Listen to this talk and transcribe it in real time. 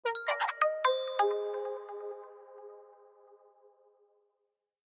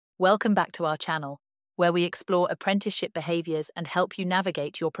Welcome back to our channel, where we explore apprenticeship behaviors and help you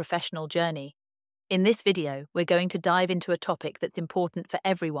navigate your professional journey. In this video, we're going to dive into a topic that's important for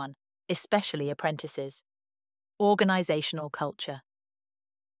everyone, especially apprentices: organizational culture.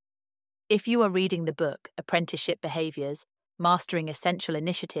 If you are reading the book Apprenticeship Behaviors, Mastering Essential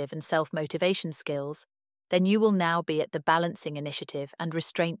Initiative and Self-Motivation Skills, then you will now be at the Balancing Initiative and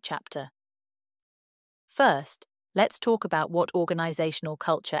Restraint chapter. First, let's talk about what organizational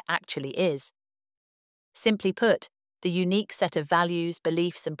culture actually is. Simply put, the unique set of values,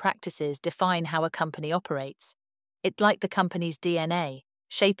 beliefs, and practices define how a company operates. It's like the company's DNA,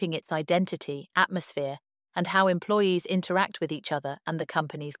 shaping its identity, atmosphere, and how employees interact with each other and the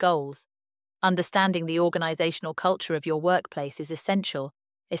company's goals. Understanding the organizational culture of your workplace is essential,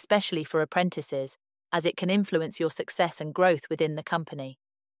 especially for apprentices, as it can influence your success and growth within the company.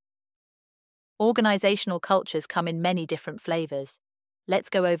 Organizational cultures come in many different flavors.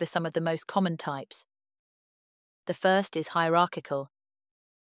 Let's go over some of the most common types. The first is hierarchical.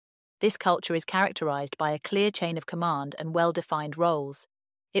 This culture is characterized by a clear chain of command and well-defined roles.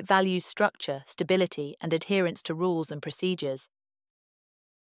 It values structure, stability, and adherence to rules and procedures.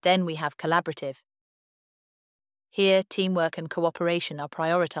 Then we have collaborative. Here, teamwork and cooperation are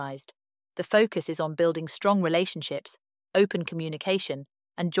prioritized. The focus is on building strong relationships, open communication,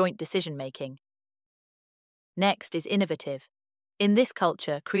 and joint decision-making. Next is innovative. In this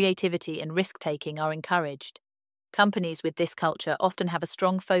culture, creativity and risk-taking are encouraged. Companies with this culture often have a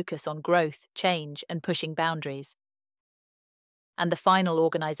strong focus on growth, change, and pushing boundaries. And the final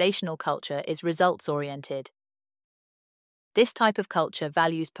organizational culture is results-oriented. This type of culture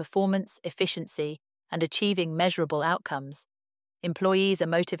values performance, efficiency, and achieving measurable outcomes. Employees are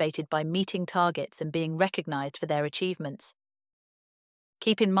motivated by meeting targets and being recognized for their achievements.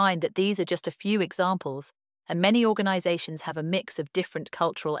 Keep in mind that these are just a few examples, and many organizations have a mix of different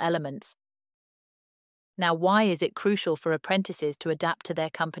cultural elements. Now, why is it crucial for apprentices to adapt to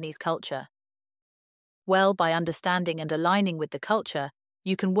their company's culture? Well, by understanding and aligning with the culture,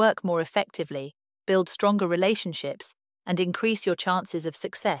 you can work more effectively, build stronger relationships, and increase your chances of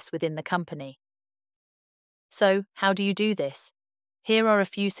success within the company. So, how do you do this? Here are a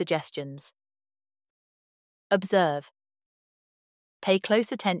few suggestions. Observe. Pay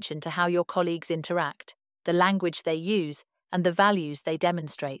close attention to how your colleagues interact, the language they use, and the values they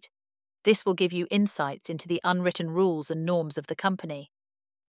demonstrate. This will give you insights into the unwritten rules and norms of the company.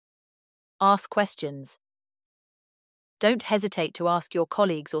 Ask questions. Don't hesitate to ask your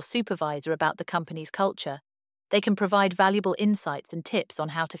colleagues or supervisor about the company's culture. They can provide valuable insights and tips on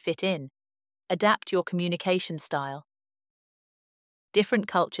how to fit in. Adapt your communication style. Different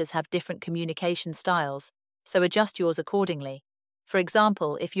cultures have different communication styles, so adjust yours accordingly. For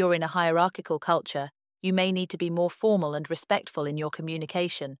example, if you're in a hierarchical culture, you may need to be more formal and respectful in your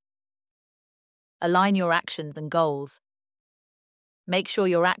communication. Align your actions and goals. Make sure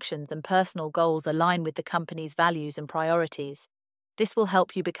your actions and personal goals align with the company's values and priorities. This will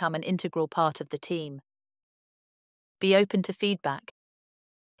help you become an integral part of the team. Be open to feedback.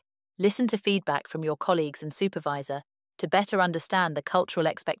 Listen to feedback from your colleagues and supervisor to better understand the cultural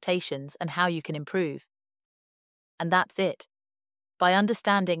expectations and how you can improve. And that's it. By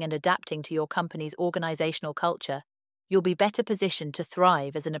understanding and adapting to your company's organizational culture, you'll be better positioned to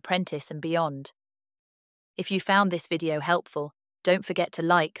thrive as an apprentice and beyond. If you found this video helpful, don't forget to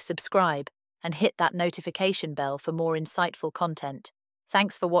like, subscribe, and hit that notification bell for more insightful content.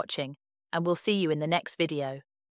 Thanks for watching, and we'll see you in the next video.